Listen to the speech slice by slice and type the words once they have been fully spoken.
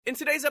In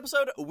today's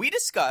episode, we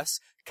discuss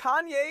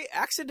Kanye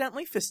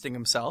accidentally fisting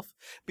himself,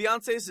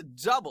 Beyonce's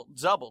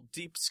double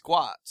deep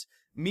squat,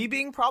 me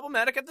being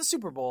problematic at the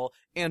Super Bowl,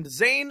 and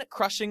Zayn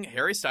crushing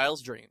Harry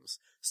Styles' dreams.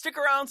 Stick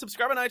around,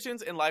 subscribe on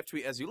iTunes, and live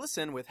tweet as you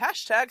listen with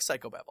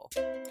 #Psychobabble.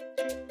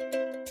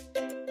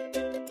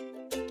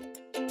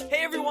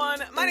 Hey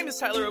everyone, my name is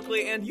Tyler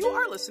Oakley, and you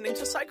are listening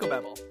to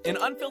Psychobabble, an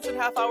unfiltered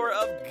half hour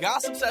of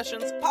gossip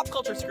sessions, pop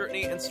culture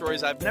scrutiny, and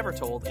stories I've never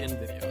told in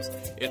videos.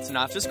 It's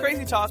not just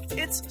crazy talk,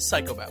 it's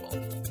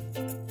Psychobabble.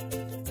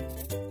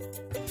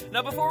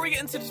 Now, before we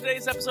get into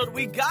today's episode,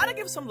 we gotta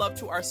give some love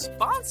to our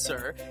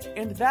sponsor,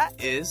 and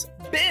that is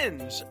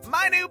Binge,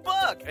 my new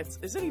book.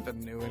 Is it even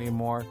new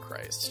anymore?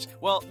 Christ.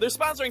 Well, they're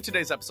sponsoring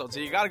today's episode, so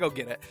you gotta go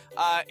get it.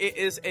 It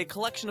is a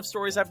collection of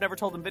stories I've never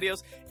told in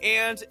videos,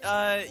 and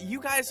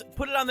you guys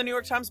put it on the New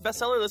York Times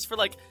bestseller list for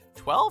like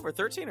 12 or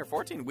 13 or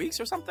 14 weeks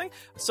or something.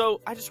 So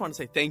I just want to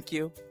say thank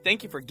you.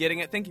 Thank you for getting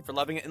it. Thank you for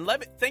loving it. And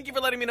thank you for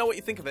letting me know what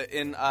you think of it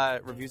in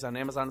reviews on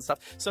Amazon and stuff.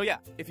 So yeah,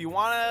 if you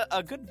want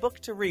a good book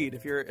to read,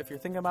 if you're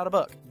thinking about a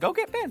book, go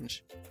get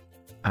Binge.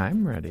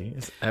 I'm ready.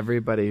 Is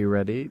everybody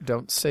ready?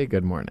 Don't say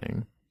good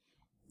morning.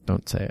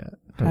 Don't say it.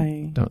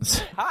 Don't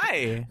say.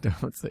 Hi.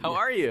 Don't say. How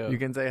are you? You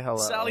can say hello.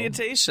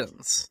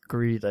 Salutations.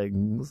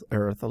 Greetings,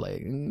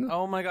 Earthling.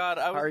 Oh my God.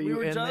 Are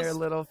you in there,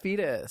 little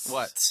fetus?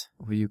 What?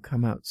 Will you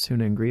come out soon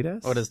and greet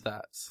us? What is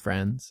that?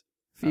 Friends.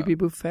 Phoebe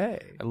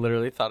Buffet. I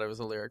literally thought it was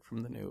a lyric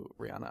from the new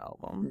Rihanna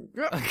album.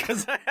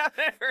 Because I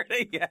haven't heard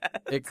it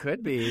yet. It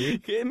could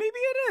be. Maybe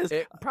it is.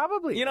 It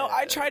probably is.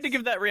 I tried to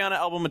give that Rihanna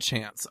album a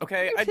chance,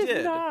 okay? I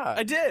did.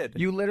 I did.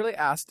 You literally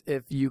asked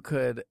if you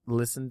could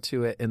listen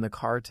to it in the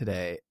car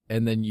today,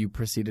 and then you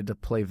proceeded to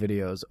play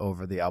videos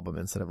over the album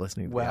instead of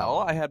listening to the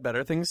album. I had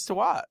better things to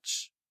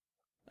watch.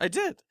 I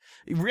did.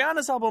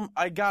 Rihanna's album,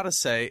 I gotta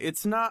say,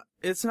 it's not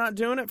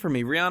doing it for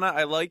me. Rihanna,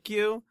 I like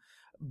you.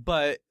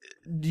 But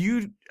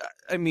don't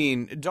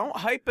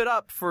hype it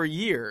up for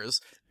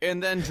years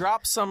and then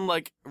drop some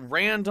like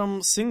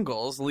random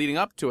singles leading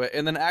up to it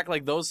and then act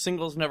like those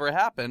singles never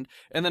happened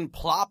and then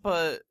plop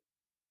a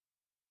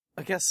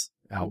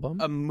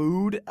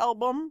mood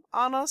album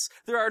on us.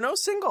 There are no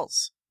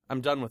singles. I'm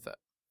done with it.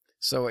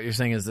 So what you're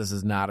saying is this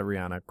is not a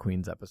Rihanna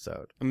Queens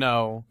episode?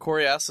 No.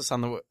 Corey asked us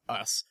on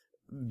us.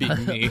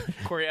 Being me.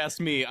 Corey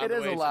asked me on the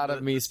way. It is a lot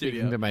of me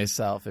speaking to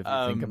myself if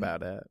you think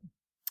about it.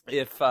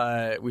 If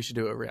we should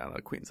do a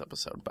Rihanna Queens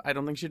episode, but I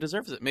don't think she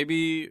deserves it.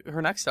 Maybe her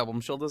next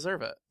album, she'll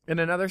deserve it. In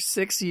another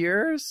 6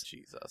 years?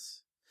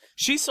 Jesus.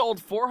 She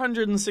sold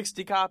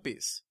 460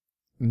 copies.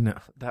 No,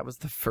 that was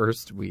the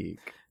first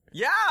week.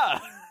 Yeah!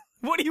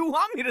 What do you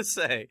want me to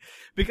say?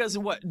 Because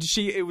it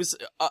was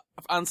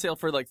on sale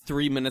for like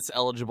 3 minutes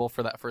eligible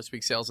for that first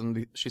week sales,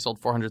 and she sold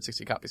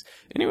 460 copies.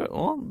 Anyway,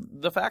 well,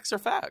 the facts are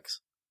facts.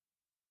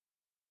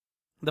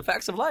 The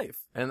facts of life.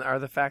 And are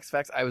the facts?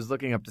 I was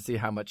looking up to see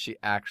how much she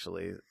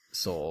actually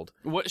sold.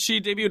 She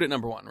debuted at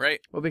number 1,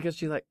 right? Well, because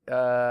she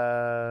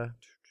I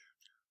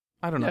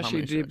don't know. Yeah,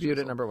 she debuted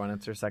at number 1.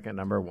 It's her second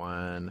number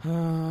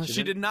 1.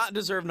 She did not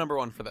deserve number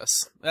 1 for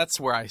this. That's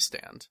where I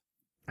stand.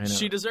 I know.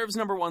 She deserves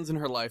number 1s in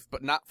her life,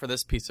 but not for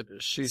this piece of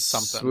She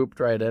something. Swooped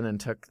right in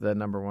and took the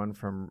number 1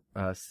 from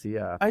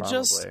Sia.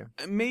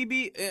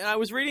 Probably. I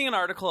was reading an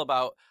article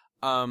about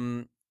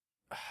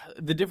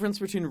the difference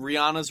between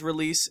Rihanna's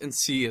release and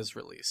Sia's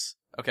release.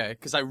 Okay,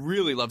 because I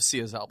really love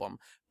Sia's album.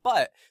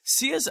 But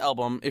Sia's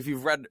album, if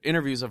you've read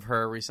interviews of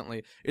her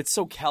recently, it's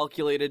so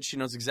calculated. She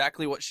knows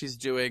exactly what she's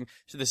doing.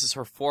 So this is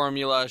her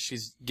formula.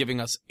 She's giving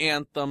us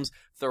anthems.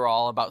 They're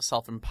all about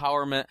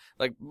self-empowerment.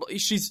 Like,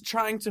 she's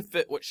trying to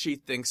fit what she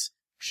thinks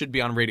should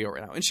be on radio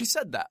right now. And she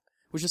said that,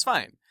 which is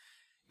fine.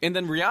 And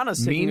then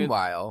Rihanna's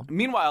Meanwhile,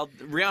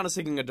 Rihanna's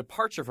taking a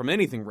departure from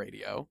anything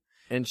radio.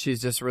 And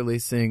she's just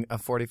releasing a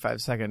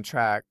 45-second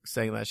track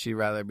saying that she'd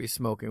rather be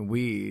smoking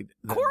weed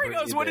than Corey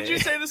knows. What did you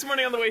say this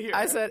morning on the way here?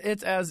 I said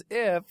it's as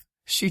if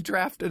she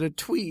drafted a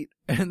tweet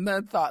and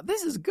then thought,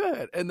 this is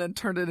good, and then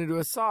turned it into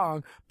a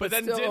song, but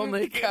then didn't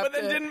make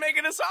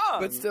it a song.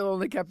 But still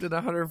only kept it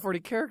 140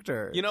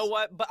 characters. You know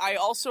what? But I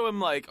also am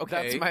like,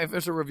 okay. That's my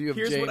official review of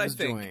James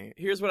Joint.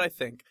 Here's what I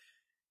think.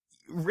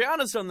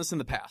 Rihanna's done this in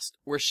the past,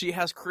 where she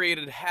has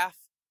created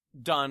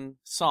half-done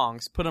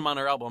songs, put them on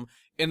her album,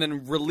 and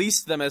then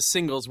released them as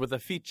singles with a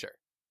feature.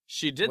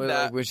 She did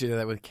that. Would she do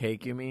that with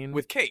Cake, you mean?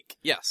 With Cake,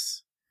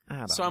 yes.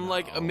 So I'm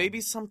like, maybe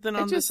something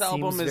on this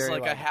album is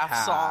like a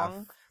half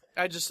song.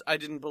 I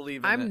didn't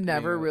believe in it. I'm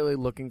never really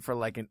looking for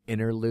like an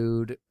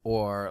interlude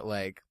or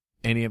like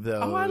any of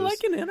those. Oh, I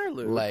like an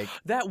interlude. Like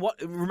that.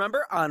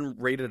 Remember on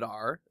Rated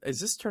R? Is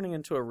this turning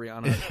into a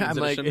Rihanna? I'm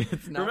like,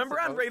 it's not. Remember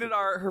on Rated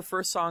R, her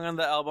first song on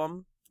the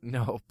album?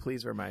 No,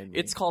 please remind me.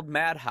 It's called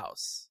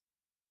Madhouse.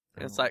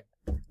 And it's like,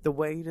 the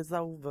wait is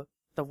over.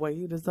 The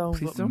wait is over.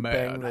 Please don't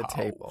bang the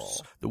table.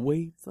 The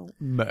wait's over.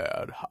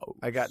 Madhouse.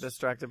 I got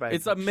distracted by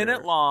It's a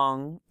minute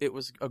long. It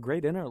was a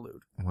great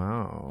interlude.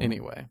 Wow.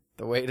 Anyway.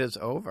 The wait is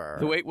over.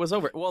 The wait was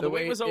over. Well, the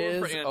wait was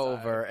over for Anti.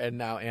 Over, and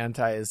now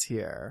Anti is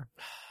here.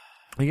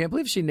 I can't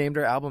believe she named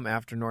her album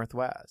after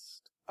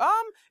Northwest.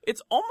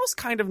 It's almost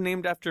kind of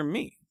named after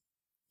me.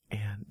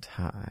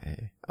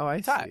 Anti. Oh,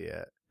 I Ty. see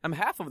it. I'm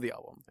half of the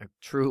album.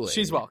 Truly.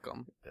 She's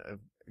welcome.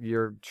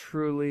 You're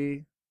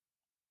truly...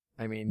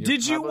 I mean,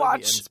 Did you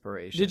watch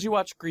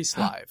Grease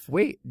Live?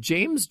 Wait,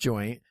 James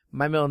Joint.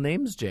 My middle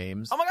name's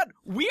James. Oh my God,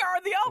 We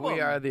Are the Album.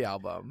 We Are the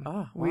Album. Oh,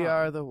 wow. We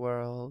Are the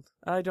World.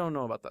 I don't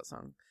know about that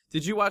song.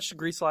 Did you watch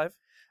Grease Live?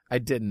 I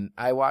didn't.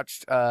 I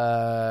watched.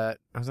 I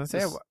was gonna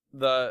say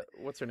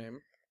what's her name?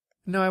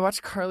 No, I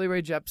watched Carly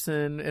Rae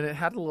Jepsen, and it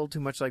had a little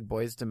too much like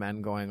Boyz II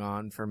Men going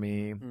on for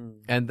me.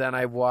 And then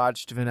I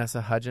watched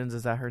Vanessa Hudgens.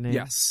 Is that her name?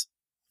 Yes.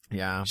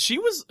 Yeah. She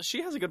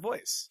has a good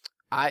voice.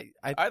 I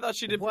thought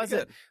she did pretty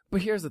good.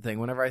 But here's the thing.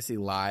 Whenever I see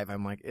live,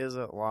 I'm like, is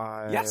it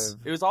live? Yes.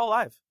 It was all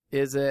live.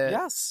 Is it?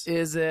 Yes.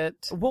 Is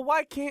it? Well,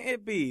 why can't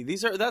it be?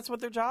 That's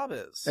what their job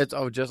is. It's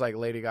just like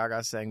Lady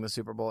Gaga sang the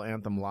Super Bowl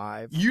anthem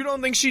live. You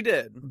don't think she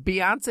did?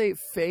 Beyonce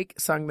fake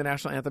sung the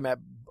national anthem at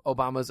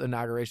Obama's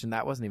inauguration.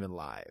 That wasn't even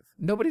live.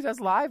 Nobody does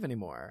live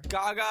anymore.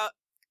 Gaga.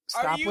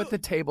 Stop with the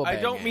table banging.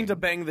 I don't mean to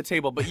bang the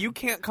table, but you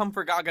can't come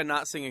for Gaga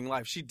not singing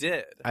live. She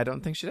did. I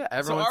don't think she did.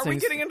 We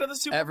getting into the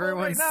Super Bowl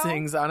right now? Everyone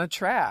sings on a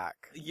track.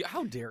 Yeah,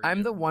 how dare you?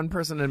 I'm the one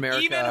person in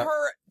America. Even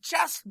her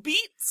chest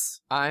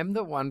beats. I'm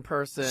the one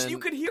person. You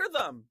could hear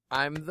them.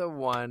 I'm the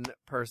one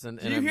person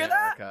in America. Do you hear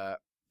that?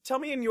 Tell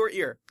me in your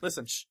ear.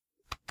 Listen. Shh.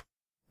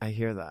 I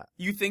hear that.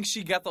 You think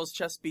she got those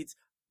chest beats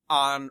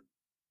on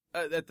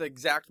at the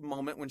exact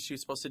moment when she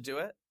was supposed to do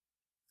it?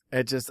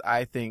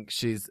 I think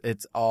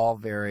it's all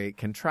very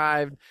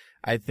contrived.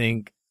 I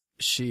think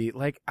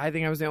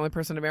I was the only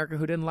person in America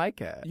who didn't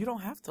like it. You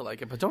don't have to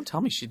like it, but don't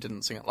tell me she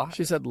didn't sing it live.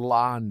 She said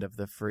land of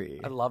the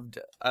free. I loved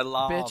it.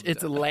 Bitch,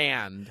 it's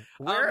land.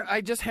 I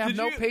just have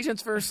no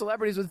patience for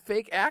celebrities with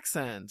fake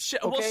accents. She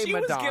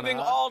Madonna. was giving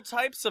all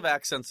types of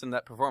accents in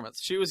that performance.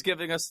 She was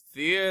giving us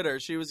theater.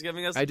 She was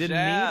giving us jazz.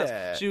 Need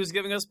it. She was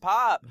giving us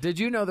pop. Did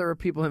you know there were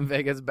people in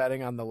Vegas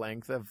betting on the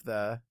length of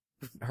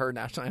her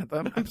national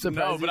anthem? I'm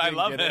surprised. No, but I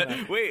love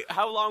it. Wait,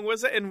 how long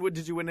was it, and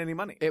did you win any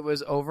money? It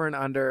was over and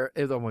under.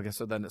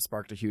 So then it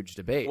sparked a huge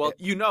debate. Well,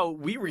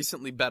 we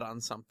recently bet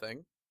on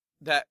something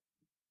that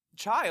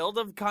child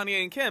of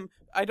Kanye and Kim.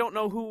 I don't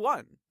know who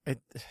won.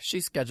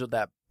 She scheduled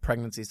that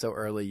pregnancy so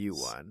early. You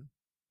won.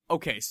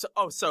 Okay,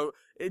 so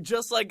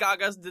just like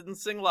Gaga didn't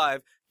sing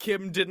live,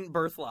 Kim didn't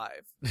birth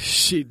live.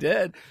 She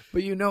did,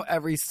 but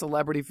every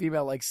celebrity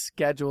female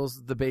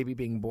schedules the baby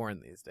being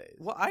born these days.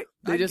 Well, I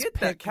just get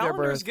that.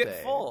 Calendars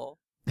get full.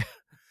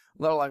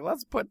 They're like,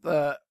 let's put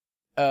the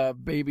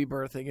baby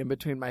birthing in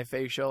between my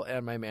facial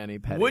and my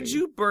mani-pedi.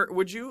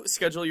 Would you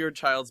schedule your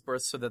child's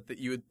birth so that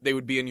they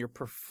would be in your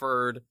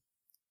preferred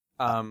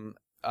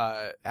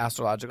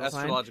astrological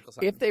sign?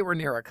 If they were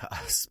near a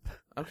cusp.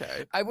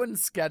 Okay. I wouldn't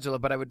schedule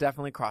it, but I would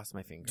definitely cross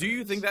my fingers. Do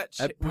you think that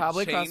I'd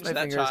probably cross my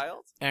fingers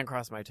child? And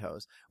cross my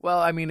toes? Well,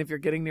 I mean, if you're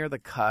getting near the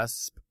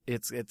cusp,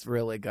 it's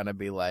really gonna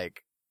be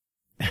like.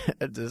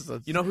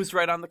 You know who's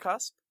right on the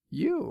cusp?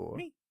 You.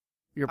 Me.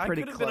 You're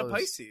pretty close. I could have been a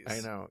Pisces.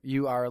 I know.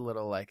 You are a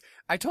little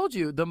I told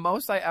you, the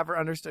most I ever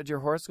understood your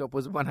horoscope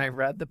was when I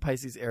read the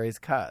Pisces Aries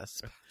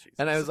cusp.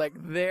 And I was like,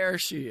 there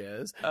she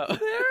is. Oh.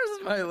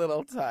 There's my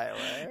little Tyler.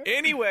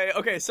 Anyway,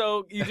 okay,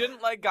 so you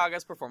didn't like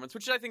Gaga's performance,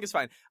 which I think is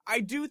fine. I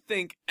do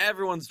think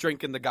everyone's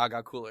drinking the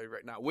Gaga Kool-Aid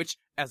right now, which,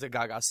 as a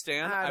Gaga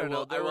stan, I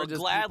will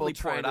gladly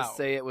pour it out. Trying to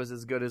say it was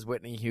as good as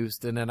Whitney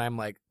Houston, and I'm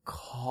like,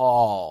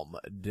 calm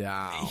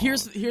down.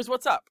 Here's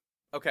what's up,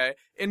 okay?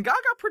 And Gaga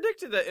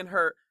predicted it in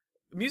her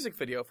music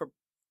video for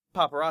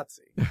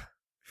Paparazzi.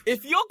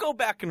 If you'll go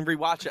back and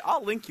rewatch it,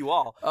 I'll link you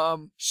all.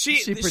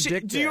 She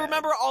predicted. Do you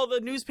remember all the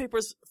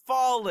newspapers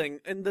falling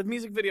in the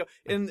music video?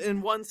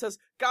 And one says,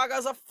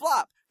 Gaga's a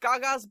flop.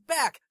 Gaga's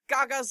back.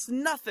 Gaga's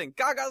nothing.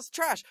 Gaga's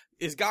trash.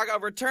 Is Gaga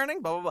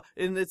returning? Blah, blah, blah.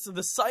 And it's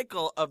the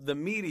cycle of the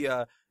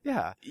media.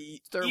 Yeah.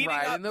 They're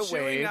riding the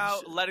waves.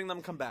 Out, letting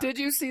them come back. Did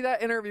you see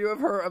that interview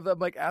of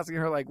them asking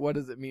her what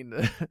does it mean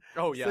to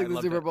sing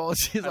the Super Bowl?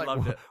 She's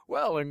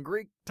well, in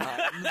Greek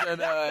times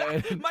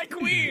and my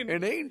queen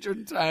in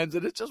ancient times,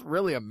 and it's just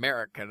really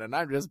American, and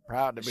I'm just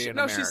proud to be an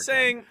American. No, she's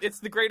saying it's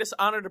the greatest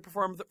honor to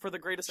perform for the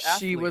greatest athletes.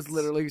 She was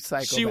literally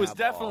psychobabbling. She was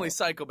definitely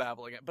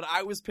psychobabbling it, but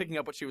I was picking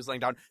up what she was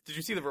laying down. Did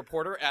you see the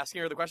reporter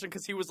asking her the question?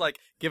 Because he was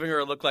giving her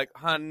a look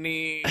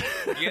honey,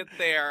 get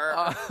there.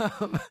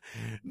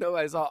 No,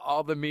 I saw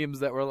all the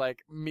memes that were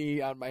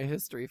me on my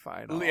history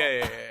final.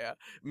 Yeah.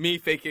 Me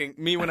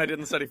when I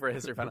didn't study for a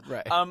history final.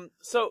 Right.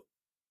 So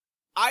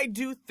I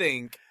do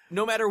think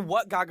no matter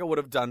what Gaga would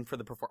have done for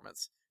the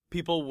performance,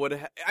 people would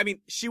have. I mean,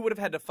 she would have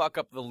had to fuck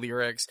up the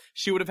lyrics.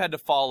 She would have had to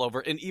fall over,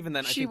 and even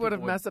then, she would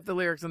have messed up the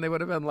lyrics, and they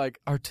would have been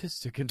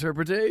artistic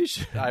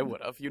interpretation. I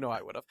would have.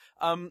 I would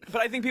have.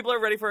 But I think people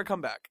are ready for a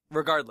comeback,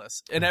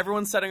 regardless, and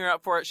everyone's setting her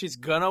up for it. She's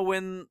gonna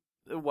win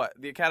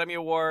the Academy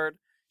Award.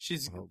 She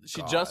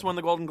just won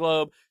the Golden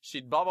Globe.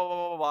 She blah, blah,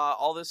 blah, blah, blah,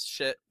 all this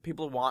shit.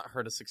 People want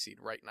her to succeed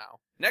right now.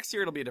 Next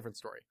year, it'll be a different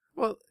story.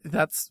 Well,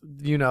 that's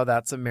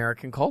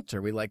American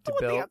culture. We like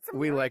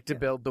to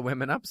build the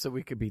women up so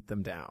we could beat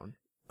them down.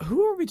 Who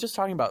were we just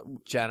talking about?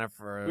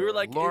 Jennifer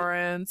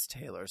Lawrence,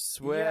 Taylor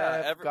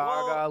Swift,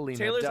 Gaga, Lena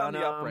Taylor's Dunham.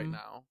 on the up right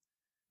now.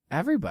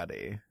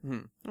 Everybody.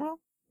 Well,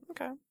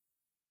 okay.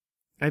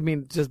 I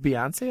mean, does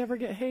Beyonce ever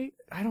get hate?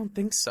 I don't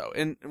think so.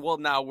 And well,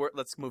 now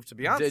let's move to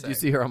Beyonce. Did you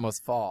see her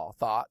almost fall?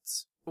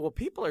 Thoughts? Well,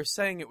 people are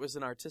saying it was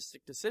an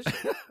artistic decision.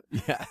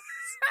 Yes.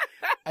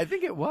 I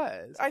think it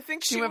was. I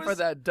think she went for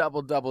that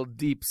double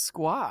deep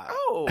squat.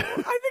 Oh, I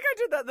think I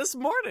did that this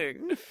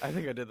morning. I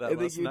think I did that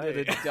last night. I think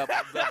you did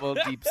a double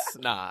deep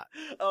snot.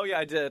 Oh yeah,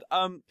 I did.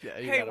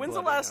 Hey, when's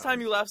the last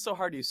time you laughed so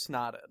hard you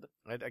snotted?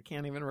 I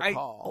can't even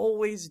recall. I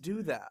always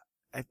do that.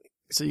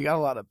 So you got a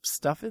lot of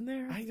stuff in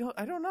there?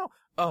 I don't know.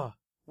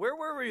 Where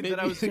were we that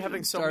I was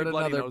having so many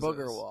bloody noses? Start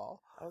another booger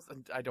wall.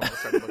 I don't want to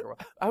start a booger wall.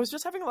 I was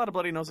just having a lot of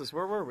bloody noses.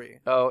 Where were we?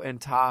 Oh, in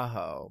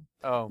Tahoe.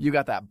 Oh. You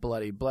got that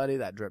bloody,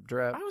 that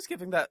drip.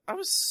 I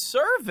was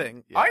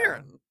serving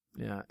iron.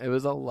 Yeah, it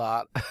was a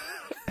lot.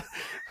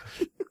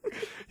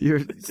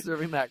 You're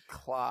serving that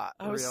clot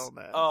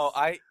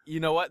realness. You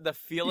know what? The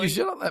feeling. You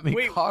shouldn't let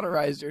me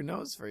cauterize your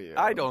nose for you.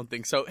 I don't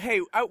think so.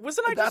 Hey,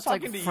 wasn't I just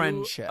talking like to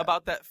friendship. you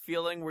about that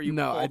feeling where you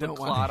No, pull I the don't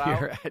clot want to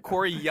hear out? it.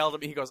 Corey yelled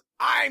at me. He goes,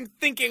 "I'm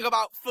thinking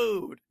about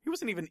food." He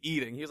wasn't even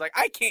eating. He was like,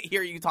 "I can't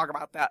hear you talk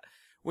about that."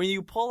 When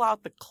you pull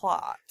out the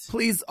clot.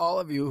 Please, all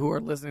of you who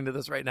are listening to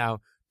this right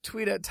now,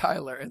 tweet at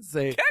Tyler and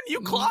say, "Can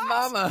you clot?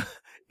 Mama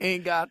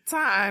ain't got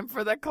time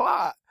for the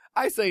clot."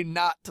 I say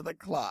not to the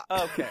clot.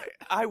 Okay.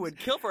 I would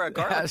kill for a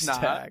garlic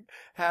knot.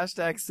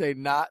 Hashtag say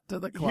not to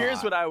the clot.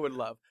 Here's what I would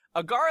love.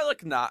 A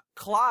garlic knot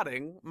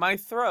clotting my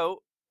throat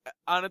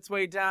on its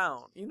way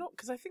down. You know,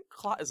 because I think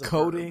clot is a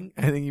coating.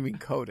 verb. I think you mean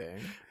coating.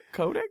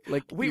 Coating?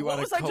 Like, what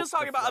was I just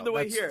talking about on the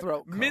way here?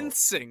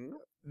 Mincing.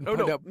 Oh,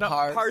 no,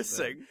 not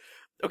parsing.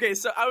 Okay,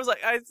 so I was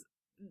like,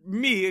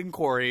 me and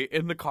Corey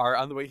in the car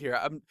on the way here,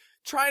 I'm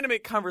trying to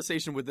make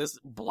conversation with this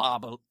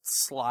slob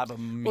of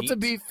meat. Well, to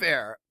be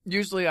fair,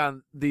 usually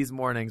on these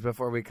mornings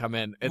before we come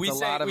in, it's a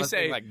lot of us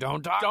being like,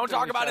 don't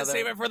talk about it,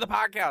 save it for the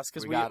podcast,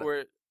 because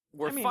we're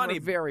funny.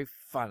 We're very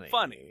funny.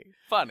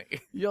 Funny.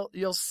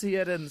 You'll see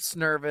it in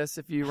Snervous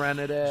if you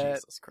rented it.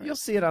 Jesus Christ. You'll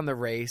see it on the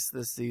race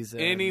this season.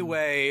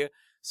 Anyway,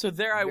 so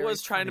there I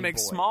was trying to make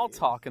small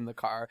talk in the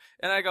car,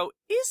 and I go,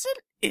 isn't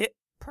it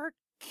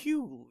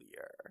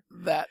peculiar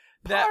that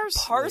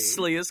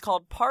parsley is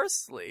called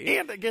parsley,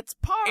 and it gets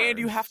parsed, and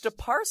you have to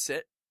parse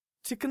it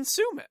to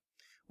consume it?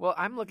 Well,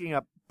 I'm looking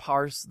up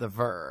parse the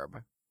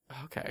verb.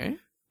 Okay.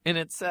 And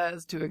it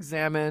says to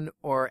examine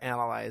or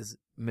analyze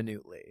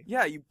minutely.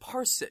 Yeah, you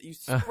parse it, you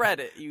spread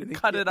it, you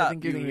cut it up. I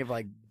think you're thinking of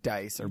like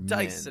dice or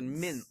dice and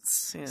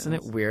mince. Yeah. Isn't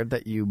it weird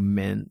that you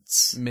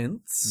mince?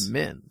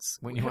 Mince?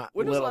 When you want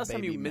when was little the last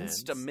time you mince.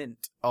 minced a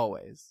mint?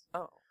 Always.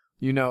 Oh.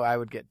 You know, I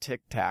would get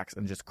Tic Tacs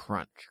and just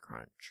crunch.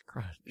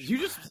 You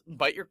just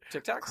bite your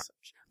Tic Tacs?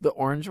 The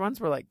orange ones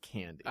were like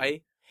candy.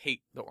 I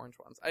hate the orange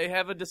ones. I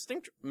have a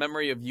distinct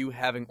memory of you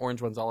having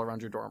orange ones all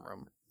around your dorm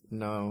room.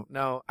 No,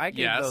 I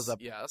gave those up.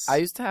 Yes. I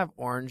used to have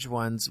orange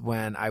ones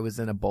when I was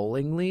in a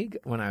bowling league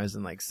when I was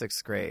in like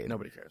 6th grade.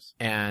 Nobody cares.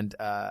 And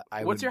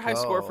What's your high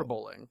score for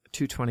bowling?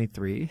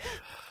 223.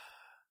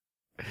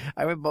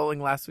 I went bowling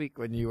last week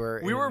when you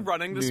were We were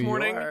running this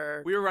morning.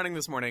 York. We were running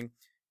this morning.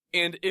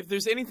 And if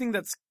there's anything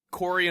that's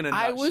Corey in a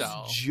nutshell. I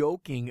was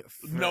joking.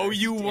 No,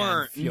 you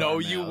weren't. No,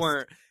 you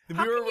weren't.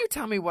 How can you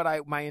tell me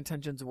what my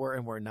intentions were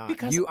and were not?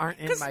 Because you aren't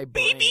in my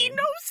brain. Baby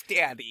knows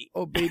daddy.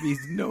 Oh, baby's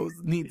nose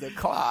needs a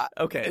clot.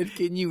 Okay. And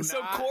can you So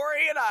not?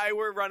 Corey and I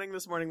were running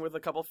this morning with a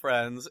couple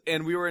friends,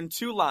 and we were in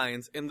two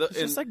lines. It's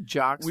just like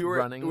jocks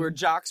running. We were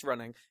jocks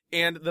running.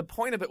 And the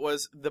point of it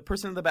was the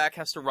person in the back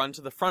has to run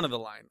to the front of the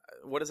line.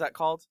 What is that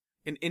called?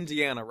 An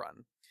Indiana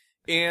run.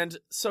 And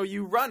so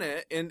you run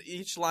it, and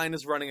each line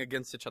is running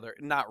against each other.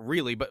 Not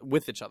really, but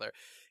with each other.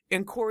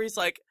 And Corey's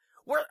like,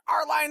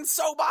 our line's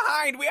so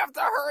behind. We have to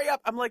hurry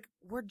up. I'm like,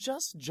 we're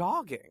just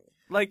jogging.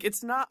 Like,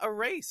 it's not a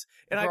race.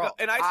 And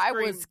I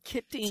was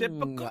kidding.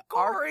 Typical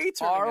Corey,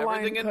 turning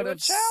everything into a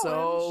challenge.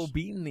 So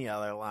beaten the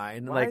other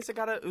line. Why is it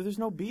there's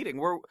no beating.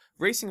 We're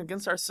racing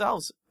against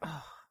ourselves.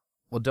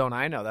 Well, don't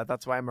I know that?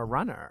 That's why I'm a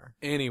runner.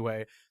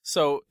 Anyway,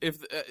 so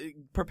if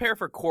prepare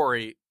for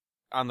Corey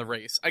on the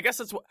race. I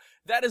guess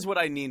that is what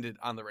I needed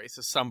on the race,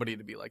 is somebody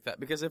to be like that.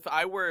 Because if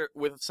I were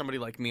with somebody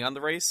like me on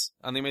the race,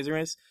 on the Amazing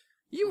Race,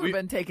 you would have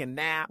been taking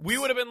naps. We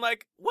would have been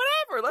like,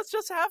 whatever, let's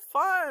just have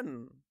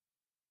fun.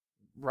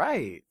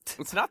 Right.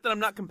 It's not that I'm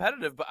not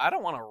competitive, but I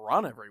don't want to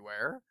run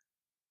everywhere.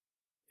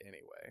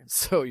 Anyway.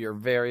 So you're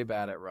very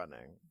bad at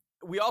running.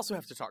 We also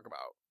have to talk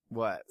about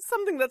what?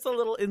 Something that's a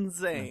little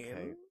insane.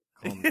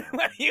 Okay.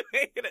 Why do you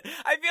hate it?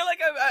 I feel like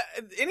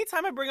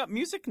anytime I bring up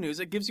music news,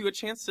 it gives you a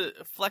chance to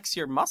flex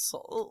your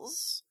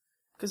muscles.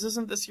 Because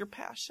isn't this your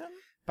passion?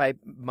 By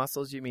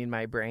muscles, you mean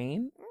my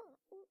brain?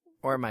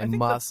 Or my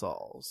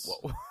muscles?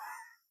 Whoa.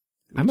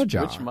 I'm a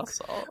jock. Which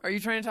muscle? Are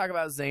you trying to talk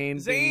about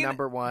Zayn being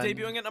number one?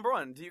 Debuting at number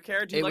one. Do you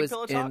care? Do you like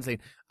Pillow Talk? It was insane.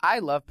 I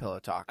love Pillow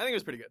Talk. I think it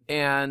was pretty good.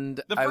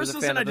 And the first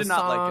season I did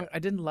not like it. I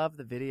didn't love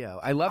the video.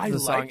 I loved the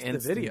song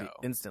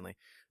instantly.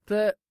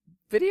 The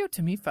video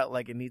to me felt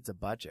like it needs a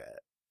budget.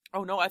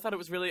 Oh no, I thought it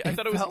was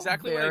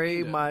exactly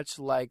very much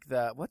like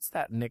what's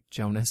that Nick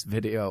Jonas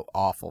video?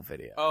 Awful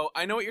video. Oh,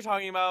 I know what you're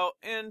talking about,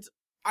 and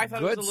I thought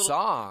good it was a little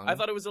song. I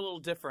thought it was a little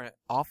different.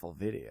 Awful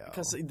video.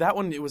 Because that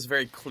one, it was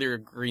very clear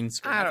green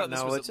screen. I thought don't this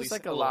know. was It's at just least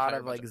like a little lot higher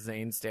of like budget.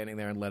 Zayn standing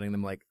there and letting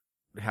them like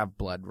have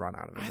blood run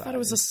out of his eyes. I thought it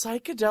was a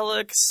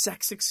psychedelic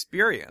sex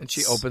experience. And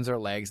she opens her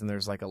legs and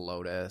there's like a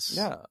lotus.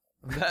 Yeah.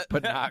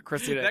 But not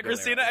Christina Aguilera. That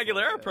Christina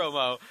Aguilera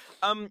promo.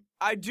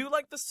 I do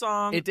like the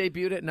song. It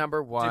debuted at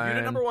number 1. Debuted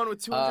at number 1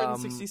 with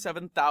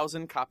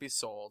 267,000 copies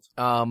sold.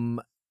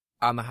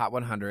 On the Hot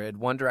 100.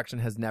 One Direction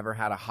has never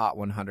had a Hot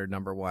 100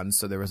 number 1,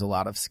 so there was a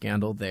lot of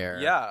scandal there.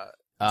 Yeah.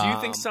 Do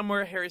you think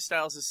somewhere Harry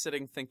Styles is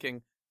sitting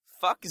thinking,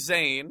 fuck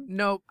Zayn,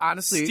 No,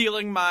 honestly.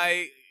 stealing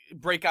my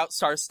breakout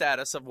star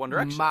status of One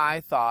Direction?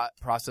 My thought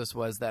process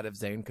was that if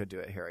Zayn could do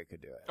it, Harry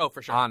could do it. Oh,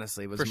 for sure.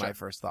 Honestly, was For my sure.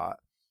 first thought.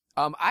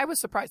 I was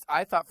surprised.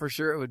 I thought for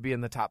sure it would be in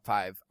the top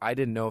 5. I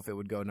didn't know if it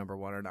would go number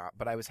 1 or not,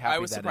 but I was happy I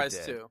was that surprised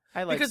it did. too.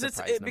 I like Because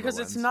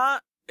it's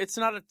not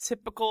a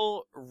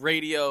typical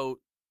radio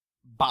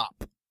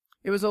bop.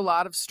 It was a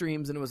lot of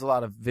streams and it was a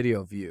lot of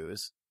video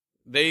views.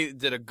 They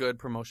did a good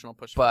promotional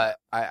push. But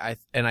I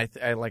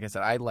like I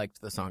said, I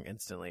liked the song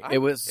instantly. It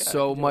was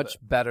so much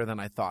better than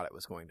I thought it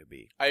was going to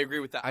be. I agree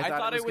with that. I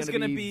thought it was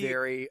going to be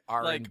very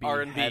R&B, like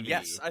R&B. heavy.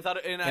 Yes, I thought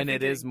it, and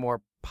it is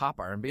more pop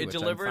R&B. It which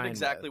I'm delivered fine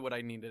exactly with. what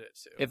I needed it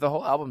to. If the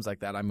whole album's like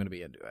that, I'm going to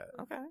be into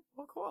it. Okay,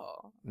 well,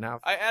 cool. Now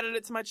I added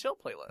it to my chill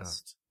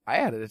playlist. I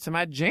added it to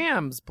my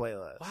jams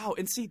playlist. Wow,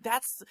 and see,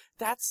 that's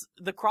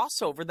the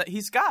crossover that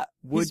he's got.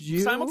 Would he's you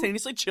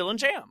simultaneously chill and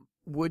jam?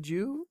 Would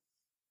you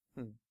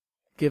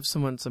give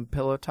someone some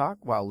pillow talk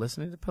while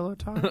listening to pillow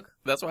talk?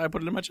 That's why I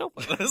put it in my chill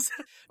playlist.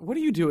 What are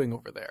you doing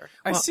over there?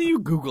 I Well, see you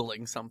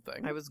Googling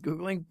something. I was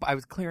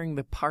clearing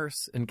the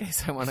parse in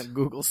case I want to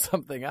Google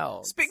something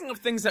else. Speaking of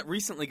things that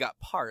recently got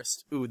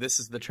parsed, ooh, this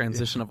is the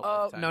transition of a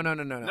lifetime. No.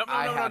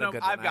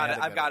 I've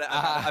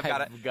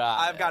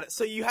got it.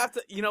 So you have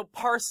to,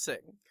 parsing.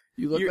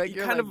 You look like you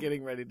you're kind like of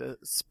getting ready to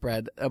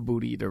spread a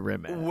booty to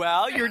women.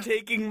 Well, you're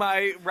taking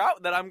my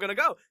route that I'm going to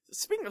go.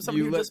 Speaking of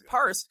someone who just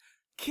parsed,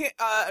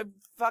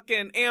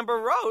 fucking Amber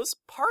Rose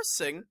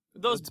parsing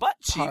those butt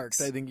cheeks.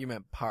 Parked. I think you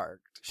meant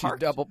parked. She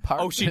Parked? double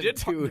parked. Oh, she did.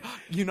 Two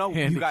you guys,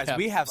 handicapped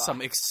we have spots.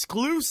 some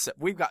exclusive.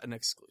 We've got an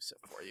exclusive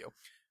for you.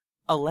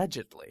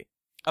 Allegedly,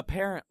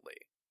 apparently,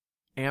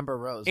 Amber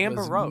Rose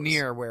Amber was Rose.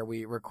 near where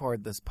we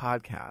record this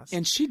podcast.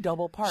 and she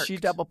double parked. She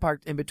double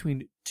parked in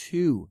between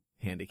 2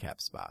 handicap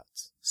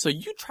spots So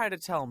you try to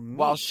tell me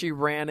while she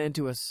ran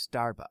into a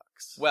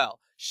Starbucks. Well,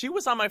 she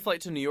was on my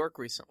flight to New York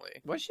recently.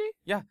 Was she?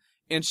 Yeah.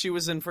 And she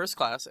was in first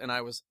class, and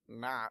I was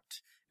not.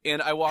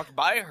 And I walked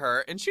by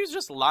her, and she was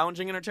just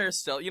lounging in her chair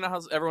still. You know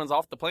how everyone's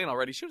off the plane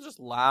already? She was just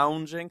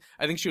lounging.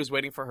 I think she was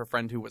waiting for her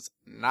friend who was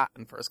not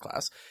in first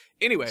class.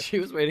 Anyway. She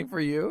was waiting for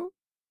you?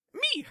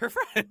 Me, her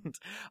friend.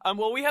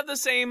 Well, we have the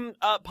same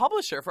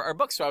publisher for our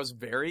book, so I was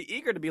very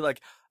eager to be like,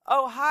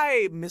 oh,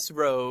 hi, Miss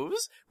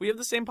Rose. We have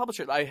the same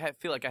publisher. I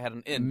feel like I had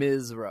an in.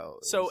 Ms.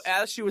 Rose. So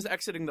as she was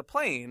exiting the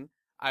plane,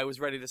 I was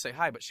ready to say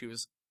hi, but she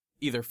was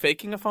either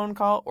faking a phone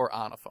call or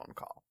on a phone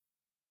call.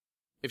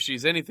 If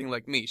she's anything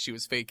like me, she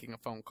was faking a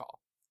phone call.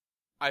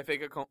 I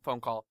fake a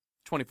phone call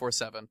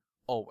 24/7,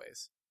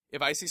 always.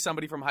 If I see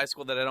somebody from high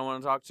school that I don't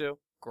want to talk to,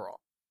 girl.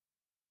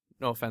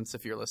 No offense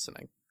if you're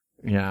listening.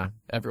 Yeah.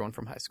 Everyone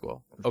from high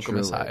school. Okemos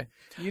Truly. High.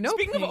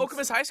 Speaking of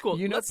Okemos High School,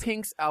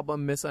 Pink's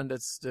album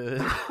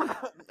Misunderstood.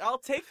 I'll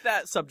take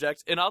that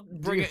subject and I'll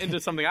bring it into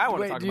something I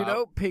want to talk do you about.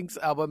 know Pink's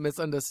album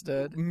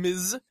Misunderstood?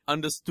 Ms.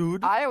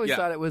 Understood? I always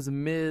thought it was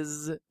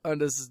Ms.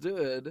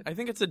 Understood. I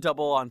think it's a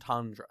double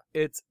entendre.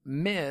 It's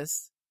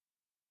Miss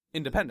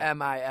Independent.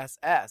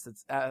 M-I-S-S.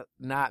 It's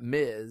not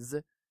Ms.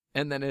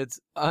 And then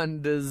it's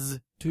Understood.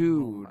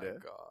 Oh my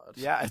god.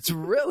 Yeah, it's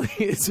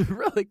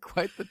really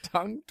quite the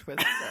tongue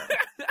twister.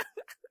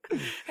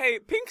 Hey,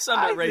 Pink's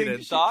underrated. I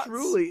think Thoughts? she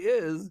truly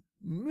is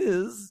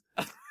Ms.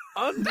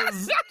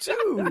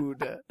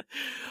 Understood.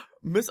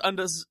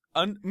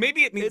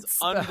 Maybe it means It's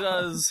spelled-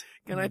 undoes.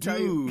 Can I tell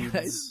you? Can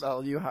I dudes.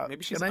 spell you how?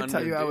 Maybe she's Can I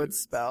tell you how underdudes.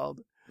 it's spelled?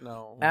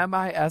 No.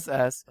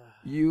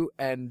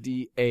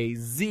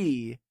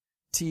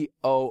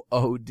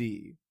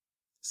 MISSUNDAZTOOD.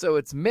 So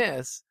it's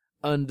Miss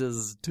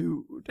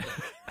Understood.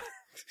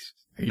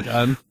 Are you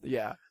done?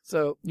 Yeah.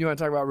 So you want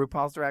to talk about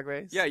RuPaul's Drag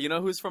Race? Yeah, you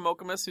know who's from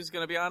Okemos who's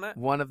going to be on it?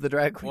 One of the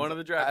drag queens. One of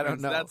the drag I don't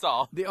queens. know. That's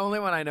all. The only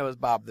one I know is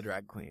Bob the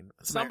Drag Queen.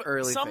 It's my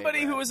early somebody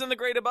favorite. who was in the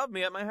grade above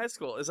me at my high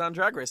school is on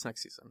Drag Race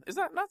next season. Is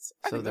that nuts?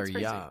 I So think they're that's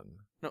crazy. young.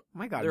 No, Oh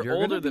my God, they're you're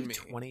older gonna than be me.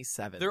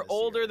 27. They're this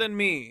older year. than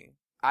me.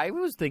 I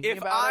was thinking If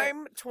about it.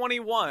 I'm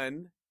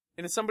 21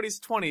 and if somebody's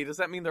 20, does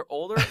that mean they're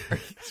older?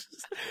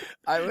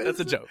 That's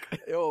a joke.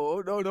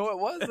 Oh no, it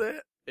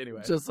wasn't.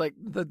 Anyway, Just like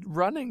the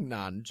running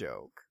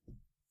non-joke.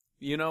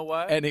 you know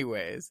what?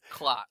 Anyways,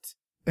 Clot.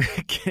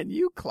 can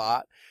you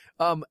clot?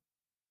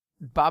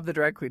 Bob the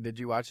Drag Queen, did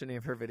you watch any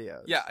of her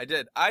videos? Yeah, I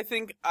did. I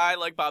think I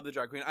like Bob the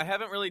Drag Queen. I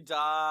haven't really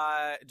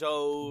delved.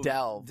 Delved.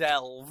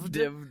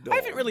 I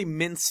haven't really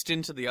minced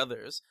into the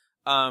others.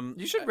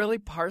 You should really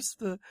parse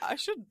the. I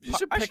should. You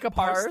should I pick should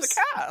apart parse the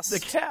cast. The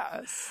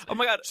cast. Oh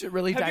my god! You should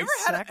really Have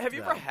dissect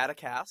you ever them. had a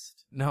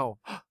cast? No,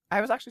 I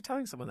was actually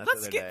telling someone that.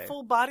 Let's the other get day.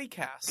 full body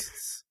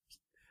casts.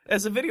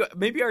 as a video.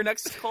 Maybe our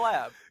next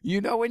collab.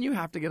 You know when you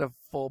have to get a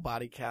full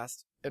body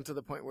cast and to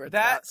the point where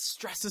that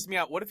stresses me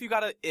out. What if you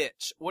got an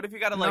itch? What if you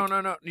got to like...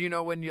 No. You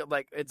know when you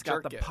like it's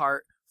got the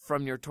part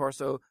from your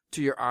torso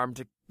to your arm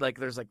to like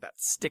there's like that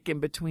stick in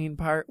between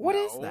part. What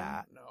is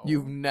that? No.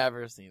 You've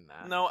never seen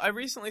that. No, I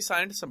recently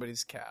signed to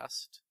somebody's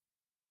cast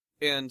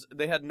and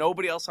they had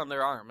nobody else on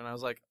their arm and I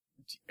was like,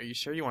 are you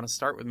sure you want to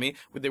start with me?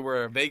 They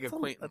were a vague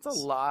acquaintance. That's a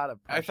lot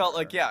of pressure. I felt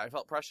like, I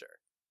felt pressure.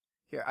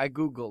 Here, I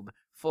Googled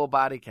full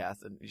body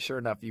cast, and sure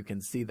enough, you can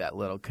see that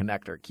little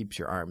connector keeps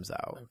your arms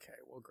out. Okay,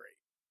 well, great.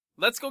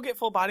 Let's go get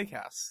full body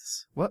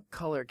casts. What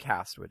color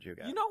cast would you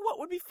get? You know what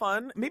would be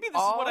fun? Maybe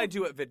this is what I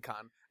do at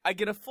VidCon. I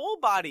get a full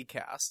body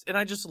cast, and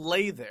I just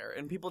lay there,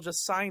 and people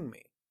just sign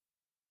me.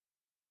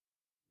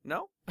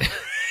 No?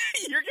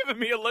 You're giving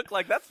me a look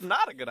like that's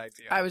not a good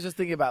idea. I was just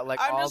thinking about like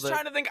I'm just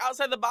trying to think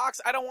outside the box.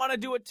 I don't want to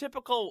do a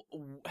typical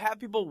have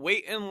people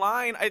wait in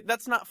line.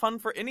 That's not fun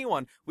for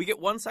anyone. We get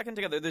 1 second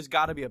together. There's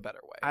got to be a better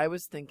way. I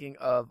was thinking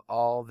of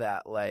all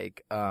that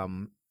like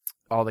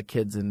all the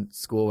kids in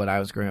school when I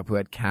was growing up who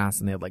had casts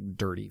and they had like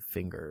dirty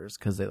fingers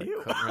because they like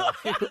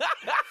couldn't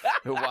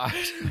really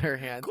wash their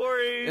hands.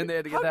 Corey, and they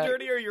had to get how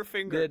dirty are your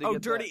fingers? Oh,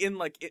 dirty that. in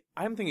like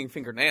I'm thinking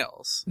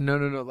fingernails. No,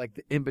 like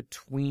the in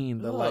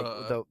between the like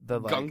the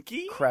like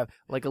gunky crap,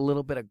 like a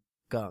little bit of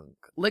gunk,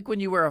 like when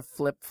you wear a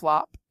flip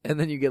flop and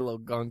then you get a little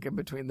gunk in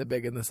between the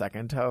big and the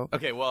second toe.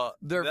 Okay, well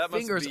their that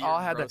fingers must be all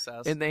had gross to,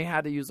 ass. and they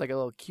had to use like a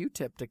little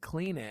Q-tip to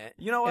clean it.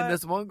 You know what? And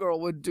this one girl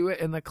would do it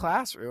in the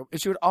classroom,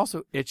 and she would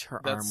also itch her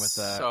arm with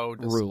a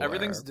ruler.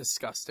 Everything's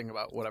disgusting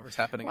about whatever's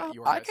happening at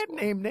your high high school. I school.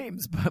 could name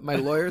names, but my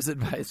lawyers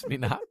advised me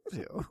not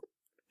to.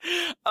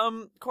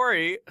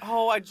 Corey,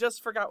 I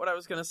just forgot what I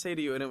was going to say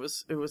to you, and it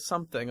was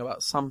something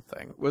about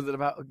something. Was it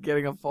about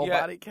getting a full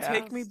body cast?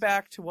 Take me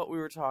back to what we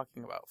were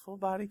talking about. Full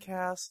body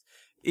cast,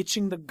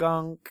 itching the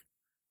gunk.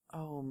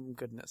 Oh,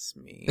 goodness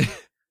me.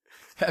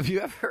 Have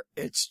you ever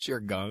itched your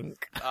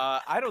gunk?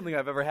 I don't think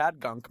I've ever had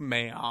gunk,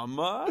 ma'am. I'm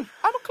a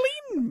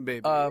clean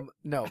baby.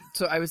 No.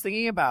 So I was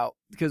thinking about,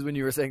 because when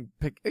you were saying,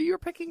 you were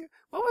picking,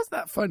 what was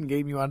that fun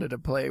game you wanted to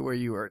play where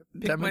you were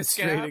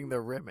demonstrating the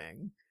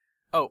rimming?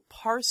 Oh,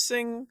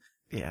 parsing.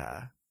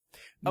 Yeah.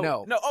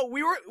 No. Oh,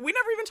 we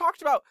never even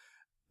talked about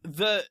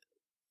the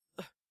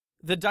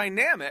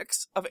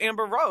dynamics of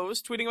Amber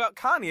Rose tweeting about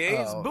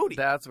Kanye's booty.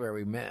 That's where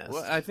we missed.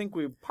 Well, I think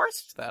we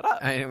parsed that up.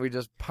 And we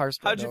just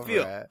parsed How'd you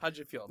feel? It. How'd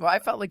you feel? Well, I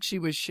felt like she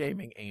was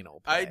shaming anal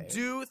play. I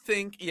do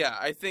think,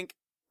 I think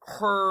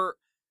her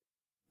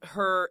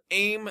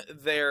aim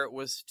there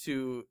was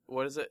to,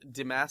 what is it,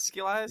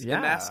 demasculize?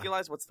 Yeah.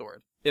 Emasculize? What's the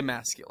word?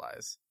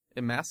 Emasculize.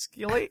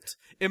 Emasculate?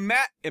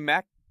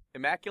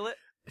 Immaculate?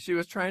 She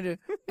was trying to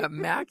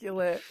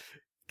immaculate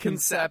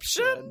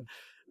conception.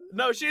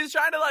 No, she was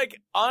trying to like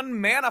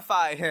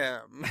unmanify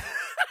him.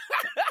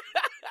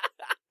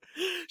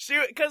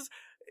 Because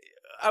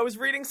I was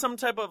reading some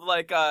type of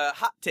like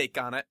hot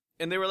take on it,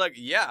 and they were like,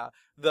 yeah,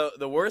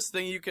 the worst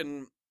thing you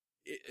can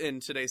in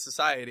today's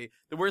society,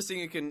 the worst thing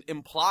you can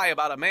imply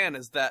about a man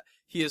is that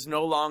he is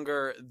no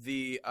longer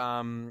the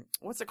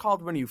what's it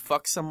called when you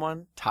fuck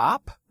someone?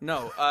 Top?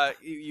 No,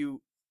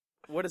 you.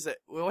 What is it?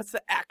 What's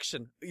the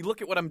action? You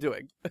look at what I'm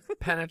doing.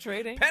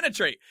 Penetrating?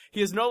 Penetrate.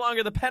 He is no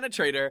longer the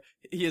penetrator.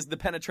 He is the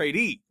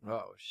penetratee.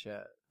 Oh,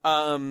 shit.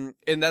 And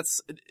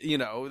that's,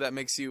 that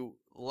makes you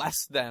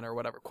less than or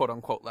whatever, quote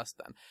unquote, less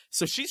than.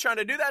 So she's trying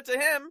to do that to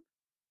him,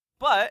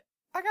 but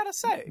I gotta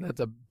say. That's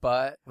a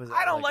butt.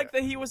 I don't like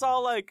that he was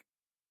all like,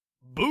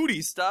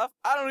 booty stuff.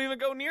 I don't even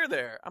go near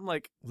there. I'm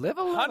like, live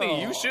a little.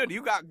 Honey, you should.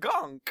 You got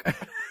gunk.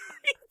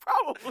 You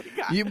probably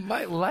got. You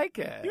might like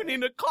it. You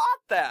need to clot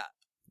that.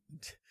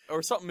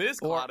 Or something is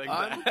clotting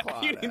that.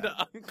 You need to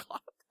unclot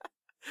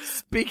that.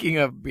 Speaking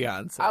of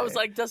Beyonce. I was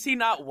like, does he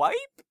not wipe?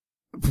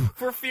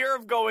 For fear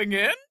of going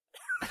in?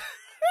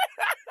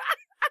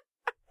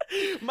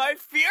 My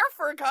fear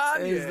for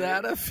Kanye. Is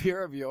that a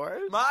fear of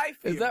yours? My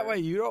fear. Is that why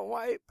you don't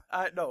wipe?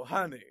 No,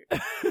 honey.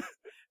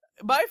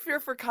 My fear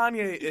for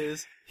Kanye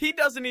is he's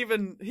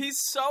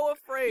so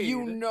afraid.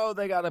 You know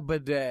they got a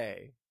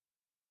bidet.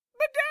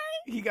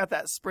 He got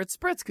that spritz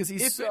because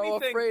he's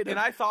afraid of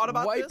I thought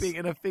about wiping this,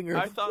 and a finger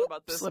I thought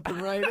about this. Slipping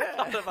right in.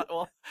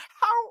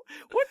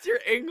 What's your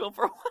angle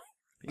for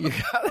You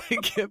gotta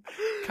give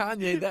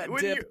Kanye that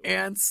dip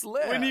and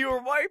slip. When you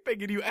were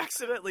wiping and you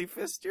accidentally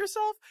fist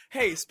yourself?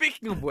 Hey,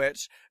 speaking of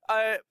which,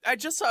 I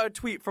just saw a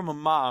tweet from a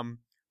mom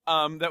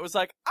that was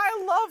like,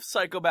 I love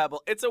Psychobabble.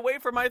 It's a way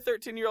for my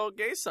 13-year-old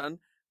gay son,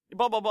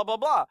 blah, blah, blah, blah,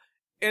 blah.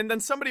 And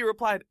then somebody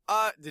replied,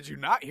 did you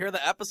not hear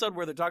the episode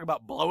where they're talking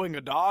about blowing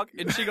a dog?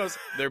 And she goes,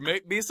 there may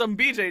be some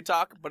BJ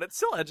talk, but it's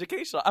still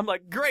educational. I'm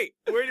like, great,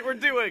 we're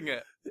doing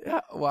it.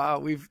 Yeah, wow,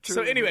 we've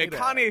truly So anyway, made it.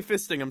 Kanye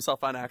fisting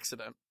himself on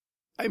accident.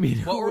 I mean,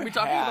 what were we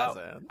talking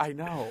hasn't? about? I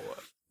know.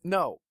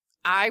 No,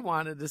 I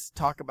wanted to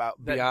talk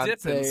about that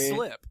dip and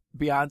slip.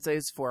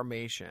 Beyonce's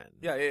Formation.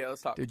 Yeah,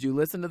 let's talk. Did you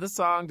listen to the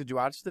song? Did you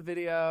watch the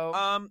video?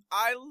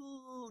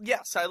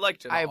 Yes, I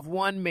liked it. I have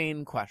one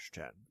main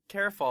question.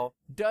 Careful.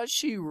 Does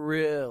she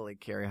really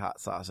carry hot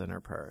sauce in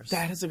her purse?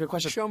 That is a good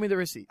question. Show me the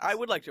receipt. I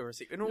would like to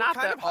receive. And what Not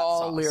kind that of hot all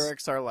sauce?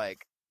 lyrics are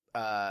like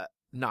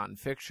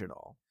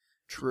non-fictional.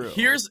 True.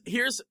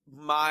 Here's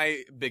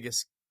my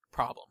biggest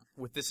problem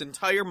with this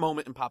entire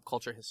moment in pop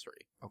culture history.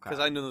 Okay. Because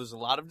I know there's a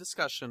lot of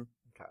discussion.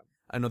 Okay.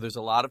 I know there's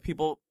a lot of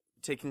people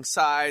taking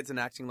sides and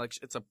acting like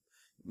it's a,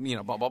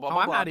 blah, blah, blah, blah,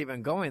 I'm blah. not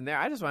even going there.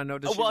 I just want to know,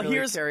 does Well, she really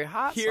here's- carry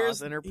hot Here's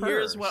sauce in her purse?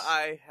 Here's what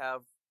I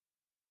have.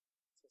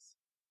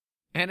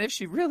 And if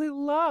she really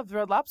loves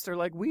Red Lobster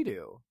like we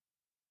do.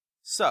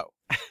 So,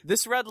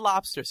 this Red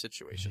Lobster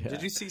situation. Yeah.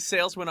 Did you see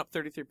sales went up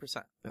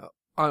 33%?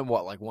 On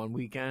what, like one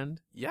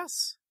weekend?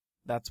 Yes.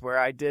 That's where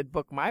I did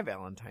book my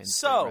Valentine's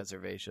So, Day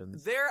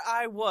reservations. There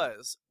I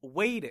was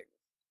waiting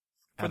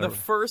for At the a-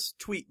 first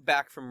tweet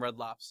back from Red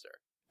Lobster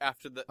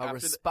after the A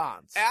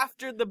response.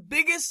 after the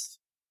biggest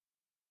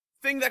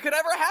thing that could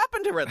ever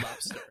happen to Red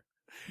Lobster.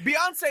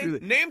 Beyonce Truly.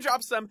 name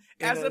drops them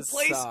In as a a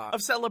place song.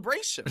 of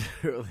celebration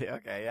Truly,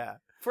 okay, yeah.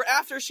 for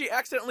after she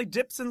accidentally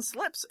dips and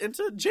slips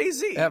into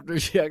Jay-Z. After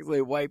she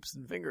actually wipes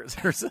and fingers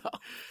herself.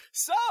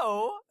 So,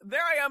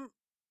 there I am.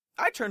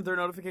 I turned their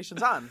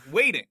notifications on,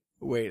 waiting.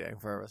 Waiting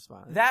for a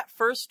response. That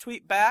first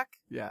tweet back,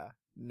 Yeah,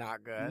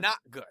 not good. not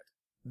good.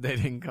 They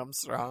didn't come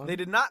strong. They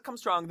did not come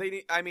strong.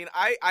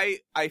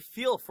 I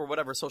feel for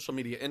whatever social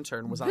media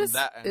intern was on This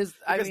that end. is-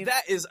 I because mean-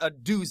 that is a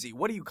doozy.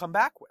 What do you come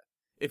back with?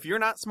 If you're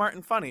not smart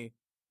and funny,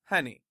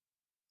 honey.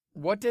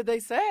 What did they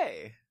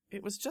say?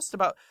 It was just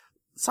about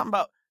something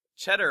about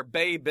cheddar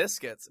bay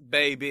biscuits,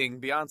 bay being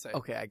Beyonce.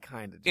 Okay, I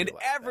kind of And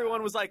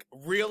everyone was like,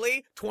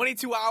 really?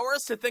 22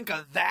 hours to think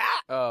of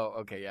that? Oh,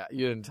 okay, yeah.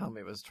 You didn't tell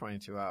me it was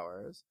 22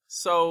 hours.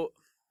 So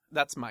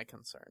that's my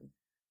concern.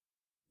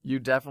 You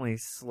definitely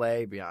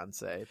slay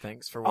Beyonce.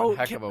 Thanks for one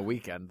heck of a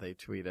weekend, they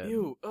tweeted.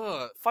 Ew,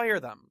 fire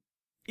them.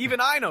 Even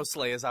I know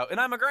Slay is out, and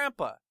I'm a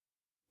grandpa.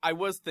 I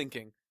was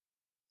thinking,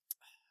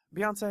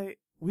 Beyonce,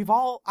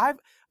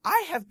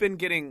 I have been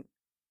getting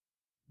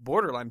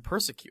borderline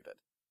persecuted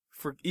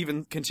for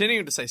even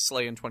continuing to say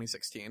Slay in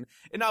 2016.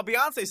 And now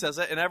Beyonce says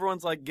it, and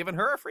everyone's like giving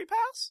her a free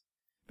pass?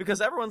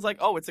 Because everyone's like,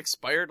 oh, it's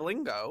expired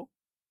lingo.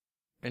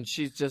 And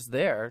she's just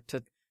there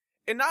to...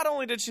 And not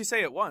only did she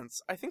say it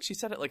once, I think she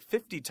said it like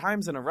 50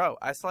 times in a row.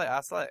 I slay,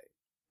 I slay.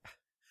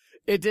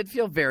 It did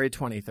feel very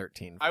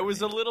 2013. I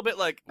was a little bit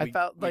like, I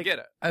felt like... we get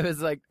it. I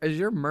was like, is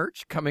your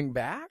merch coming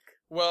back?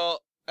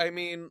 Well, I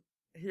mean,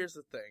 here's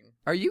the thing.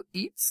 Are you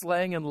eat,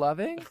 slaying, and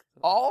loving?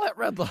 All at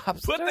Red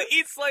Lobster? Put the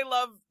Eat, Slay,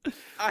 Love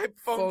iPhone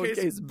Phone case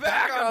case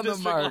back on the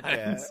District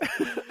market.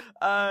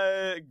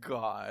 Lines.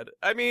 God.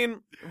 I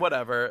mean,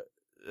 whatever.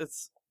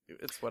 It's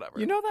whatever.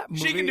 You know that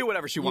movie? She can do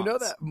whatever she wants. You know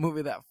that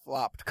movie that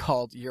flopped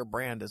called Your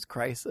Brand is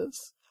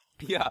Crisis?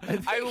 Yeah.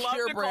 I love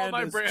Your to call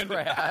my is brand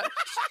trash.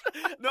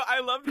 No,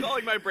 I love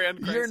calling my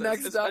brand Crisis.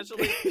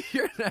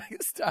 Your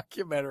next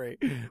documentary,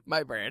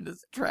 My Brand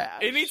is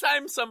Trash.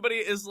 Anytime somebody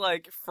is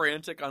like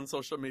frantic on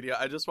social media,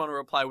 I just want to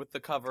reply with the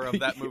cover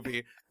of that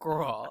movie.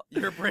 Girl,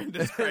 your brand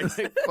is Crisis.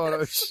 Like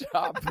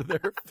Photoshop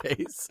their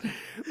face.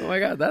 Oh my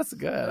god, that's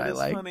good. That I is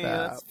like funny.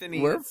 that. That's funny.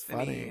 We're It's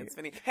funny. It's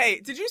funny. Hey,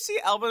 did you see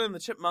Alvin and the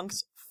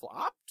Chipmunks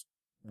flopped?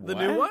 The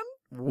What? new one?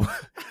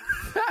 What?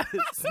 That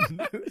is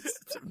news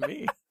to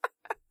me.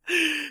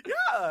 Yeah,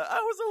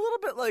 I was a little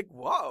bit like,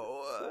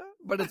 whoa.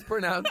 But it's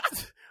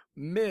pronounced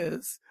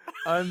Ms.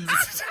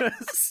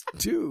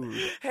 Unstewed.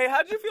 Hey,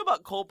 how did you feel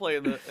about Coldplay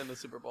in the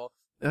Super Bowl?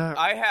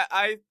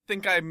 I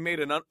think I made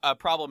a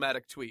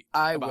problematic tweet.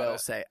 I about will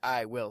it. say.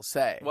 I will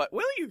say. What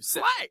will you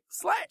say?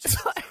 Slay.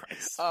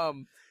 Christ.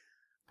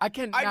 I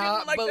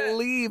cannot like that.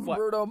 believe What?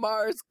 Bruno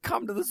Mars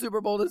come to the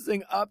Super Bowl to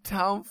sing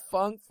Uptown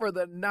Funk for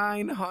the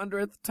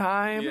 900th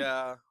time.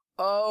 Yeah.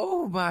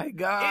 Oh my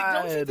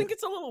god. Don't you think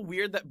it's a little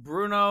weird that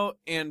Bruno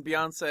and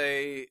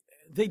Beyonce,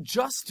 they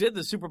just did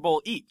the Super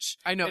Bowl each?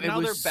 I know, and it now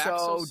was they're back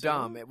so soon?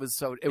 dumb. It was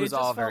Just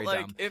all felt very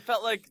like, dumb. It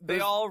felt like they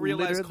was all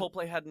realized literally-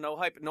 Coldplay had no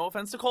hype. No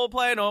offense to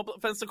Coldplay, no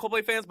offense to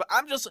Coldplay fans, but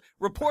I'm just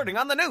reporting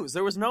on the news.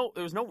 There was no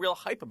real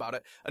hype about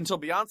it until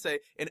Beyonce,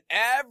 and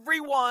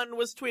everyone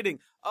was tweeting,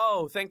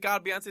 "Oh, thank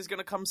God Beyonce's going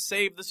to come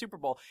save the Super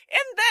Bowl."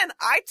 And then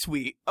I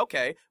tweet,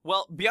 "Okay,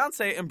 well,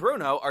 Beyonce and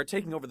Bruno are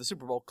taking over the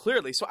Super Bowl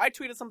clearly." So I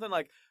tweeted something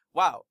like,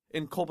 "Wow,"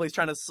 and Coldplay's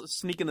trying to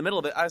sneak in the middle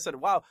of it. I said,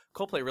 "Wow,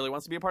 Coldplay really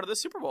wants to be a part of the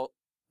Super Bowl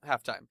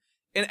halftime."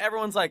 And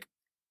everyone's like,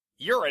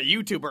 "You're a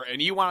YouTuber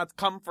and you want to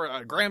come for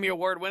a Grammy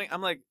Award winning?"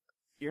 I'm like,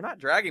 "You're not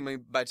dragging me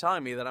by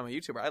telling me that I'm a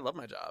YouTuber. I love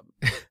my job."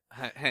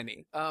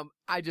 Henny.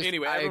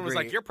 Anyway, everyone was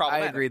like, "You're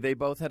problematic." I agree. They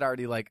both had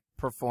already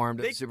performed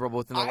at the Super Bowl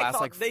within the I last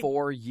thought they-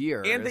 4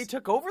 years. And they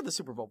took over the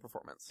Super Bowl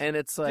performance. And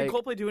it's like, did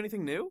Coldplay do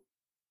anything new?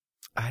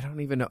 I don't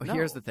even know. No.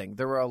 Here's the thing.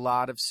 There were a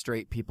lot of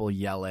straight people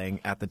yelling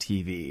at the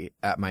TV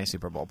at my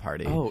Super Bowl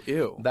party. Oh,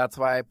 ew. That's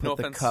why I put No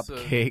the offense to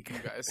cupcake. you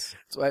guys.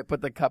 That's why I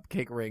put the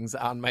cupcake rings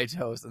on my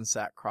toast and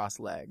sat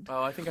cross-legged.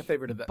 Oh, I think I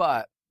favorited that.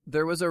 But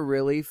there was a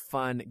really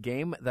fun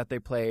game that they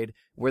played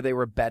where they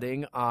were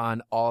betting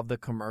on all of the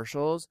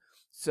commercials.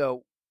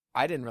 So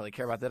I didn't really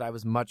care about that. I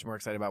was much more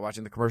excited about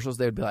watching the commercials.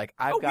 They would be like,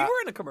 we were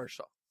in a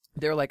commercial.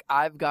 They're like,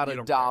 I've got You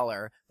don't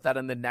 $1 that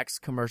in the next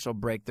commercial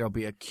break there'll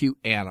be a cute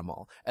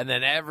animal. And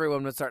then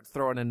everyone would start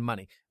throwing in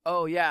money.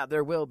 Oh, yeah,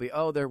 there will be.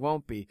 Oh, there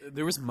won't be.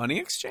 There was money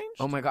exchange?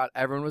 Oh, my God.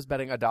 Everyone was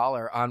betting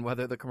 $1 on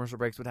whether the commercial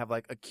breaks would have,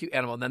 like, a cute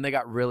animal. And then they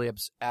got really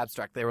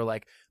abstract. They were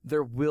like,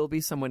 there will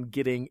be someone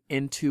getting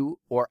into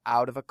or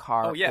out of a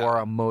car or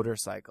a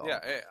motorcycle. Yeah.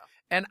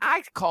 And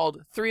I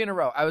called 3 in a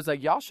row. I was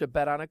like, y'all should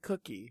bet on a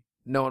cookie.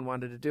 No one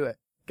wanted to do it.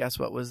 Guess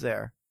what was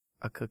there?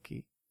 A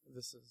cookie.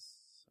 This is...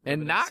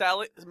 And not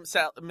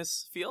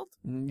Miss Field?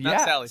 Yes.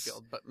 Not Sally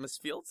Field, but Miss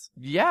Fields?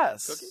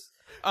 Yes.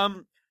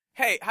 Cookie?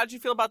 Hey, how'd you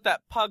feel about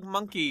that pug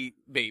monkey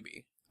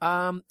baby?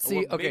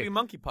 See, okay. Baby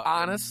monkey pug.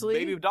 Honestly,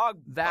 baby dog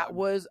pug. That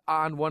was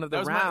on one of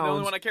the rounds. The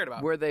only one I cared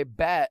about. Where they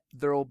bet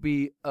there'll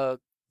be a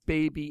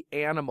baby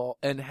animal,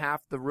 and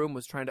half the room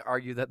was trying to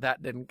argue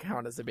that didn't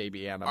count as a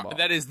baby animal.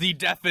 That is the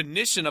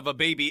definition of a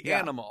baby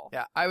animal.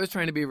 Yeah, I was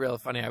trying to be real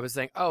funny. I was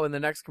saying, oh, in the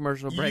next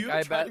commercial break,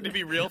 I bet to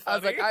be real funny? I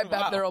was like, I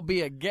bet there'll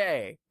be a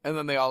gay. And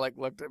then they all like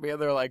looked at me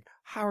and they're like,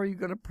 how are you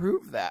going to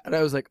prove that? And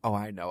I was like, oh,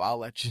 I know. I'll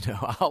let you know.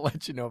 I'll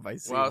let you know if I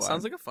see one. Wow, it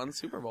sounds like a fun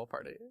Super Bowl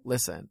party.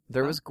 Listen,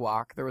 there was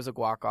guac. There was a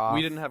guac off.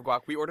 We didn't have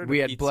guac. We ordered a pizza. We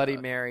had Bloody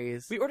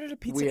Marys. We ordered a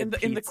pizza and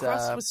the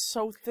crust was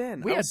so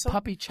thin. We had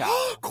puppy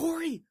chow.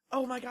 Corey!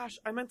 Oh my gosh,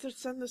 I meant to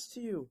send this to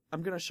you.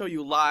 I'm going to show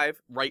you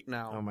live right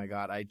now. Oh my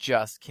God, I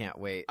just can't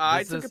wait.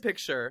 I took a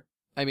picture.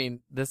 I mean,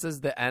 this is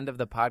the end of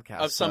the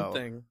podcast. Of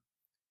something.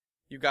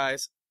 You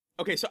guys...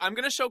 Okay, so I'm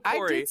going to show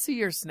Corey. I did see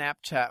your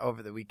Snapchat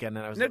over the weekend,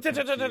 and I was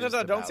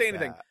don't say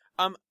anything.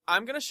 I'm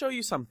going to show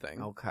you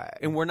something. Okay.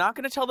 And we're not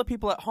going to tell the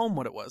people at home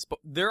what it was, but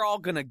they're all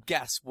going to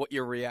guess what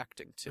you're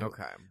reacting to.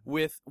 Okay.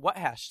 With what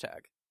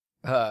hashtag?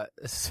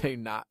 Say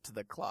not to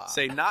the clock.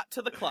 Say not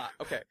to the clock.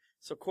 Okay.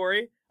 So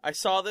Corey, I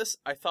saw this,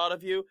 I thought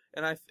of you,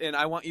 and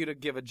I want you to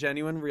give a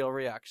genuine, real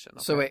reaction.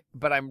 Okay? So wait,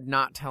 but I'm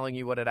not telling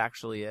you what it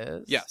actually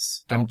is?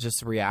 Yes. I'm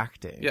just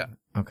reacting. Yeah.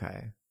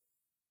 Okay.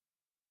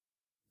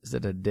 Is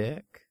it a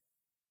dick?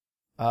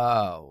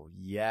 Oh,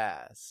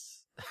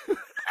 yes.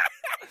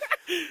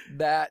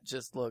 That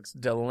just looks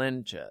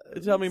delicious.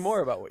 Tell me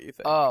more about what you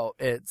think. Oh,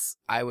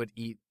 I would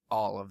eat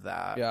all of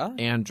that. Yeah?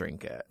 And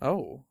drink it.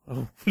 Oh.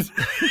 Okay.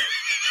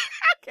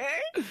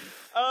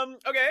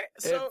 Okay.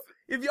 So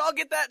if y'all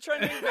get that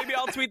trending, maybe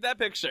I'll tweet that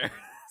picture.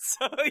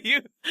 So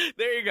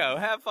there you go.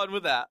 Have fun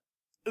with that.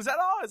 Is that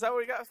all? Is that what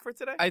we got for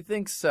today? I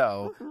think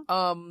so.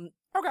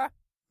 Okay.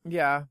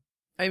 Yeah.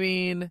 I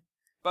mean,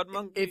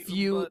 if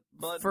you,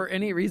 for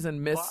any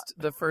reason, missed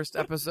the first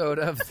episode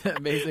of The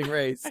Amazing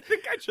Race, I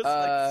think I just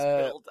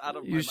spilled out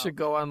of my you should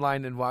go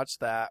online and watch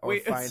that or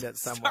find it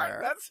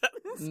somewhere.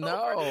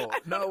 No,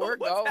 we're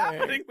going.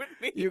 Happening with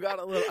me? You got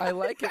a little. I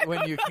like it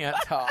when you can't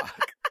talk.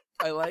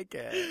 I like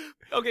it.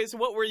 Okay, so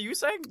what were you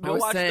saying? I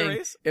was saying, the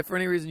race? if for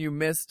any reason you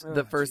missed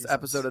the first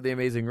episode of The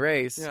Amazing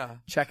Race,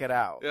 check it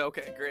out. Yeah,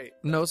 okay, great.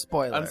 No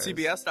spoilers. On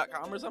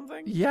CBS.com or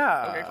something?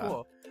 Yeah. Okay,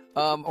 cool.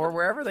 Or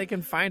wherever they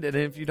can find it.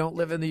 And if you don't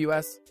live in the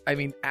U.S., I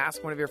mean,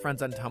 ask one of your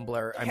friends on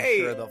Tumblr. I'm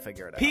sure they'll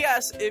figure it out.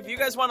 P.S. If you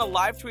guys want to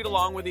live tweet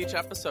along with each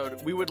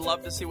episode, we would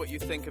love to see what you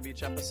think of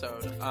each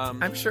episode.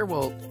 I'm sure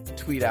we'll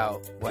tweet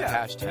out what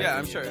hashtag. Yeah,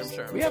 I'm sure.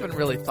 We haven't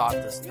really thought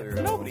this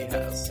through. Nobody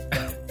has.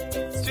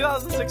 It's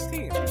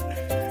 2016.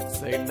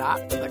 Say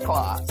not to the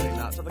clock. Say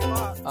not to the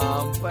clock.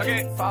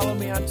 But follow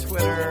me on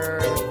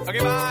Twitter. Okay,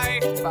 bye.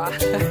 Bye.